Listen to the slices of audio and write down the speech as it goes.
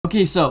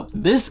Okay, so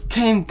this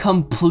came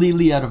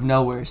completely out of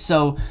nowhere.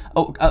 So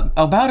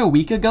about a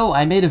week ago,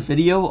 I made a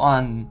video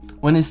on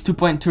when is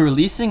 2.2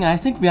 releasing. I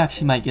think we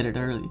actually might get it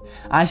early.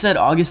 I said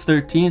August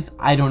 13th.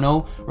 I don't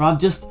know. Rob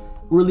just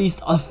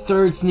released a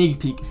third sneak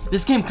peek.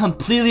 This came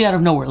completely out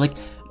of nowhere. Like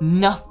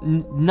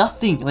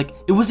nothing. Like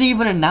it wasn't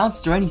even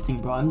announced or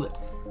anything, bro.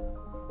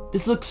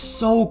 This looks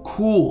so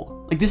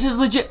cool. Like this is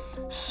legit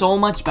so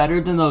much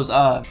better than those.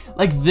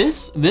 Like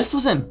this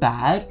wasn't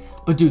bad.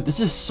 But dude, this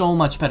is so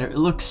much better. It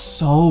looks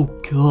so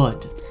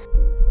good.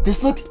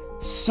 This looks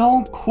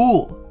so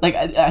cool. Like,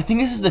 I think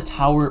this is the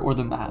tower or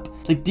the map.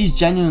 Like, these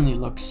genuinely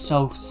look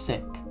so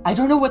sick. I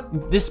don't know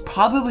what this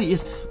probably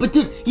is, but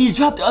dude, he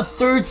dropped a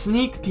third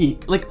sneak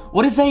peek. Like,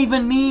 what does that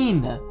even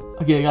mean?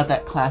 Okay, I got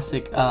that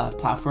classic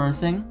platformer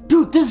thing.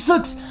 Dude, this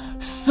looks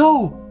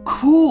so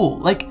cool.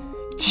 Like,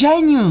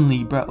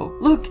 genuinely, bro.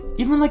 Look,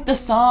 even like the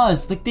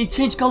saws, like they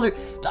change color.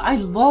 I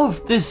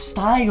love this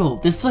style.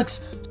 This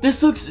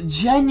looks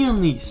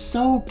genuinely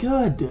so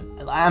good.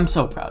 I'm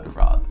so proud of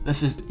Rob.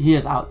 He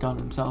has outdone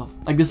himself.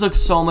 Like this looks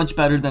so much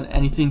better than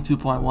anything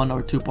 2.1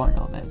 or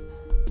 2.0, man.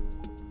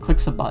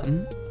 Clicks a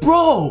button.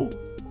 Bro!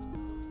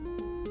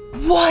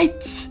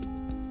 What?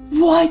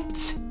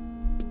 What?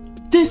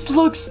 This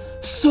looks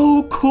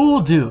so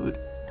cool, dude.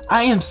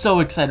 I am so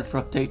excited for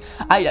update.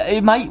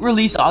 It might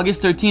release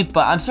August 13th,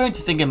 but I'm starting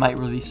to think it might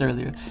release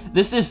earlier.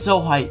 This is so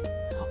hype.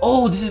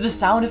 Oh, this is the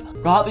sound of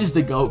Rob is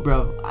the GOAT,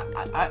 bro.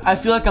 I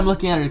feel like I'm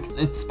looking at an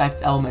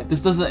inspect element.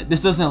 This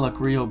doesn't look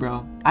real,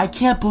 bro. I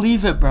can't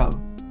believe it, bro.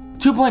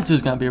 2.2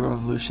 is gonna be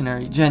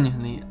revolutionary,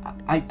 genuinely.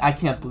 I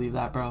can't believe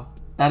that, bro.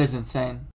 That is insane.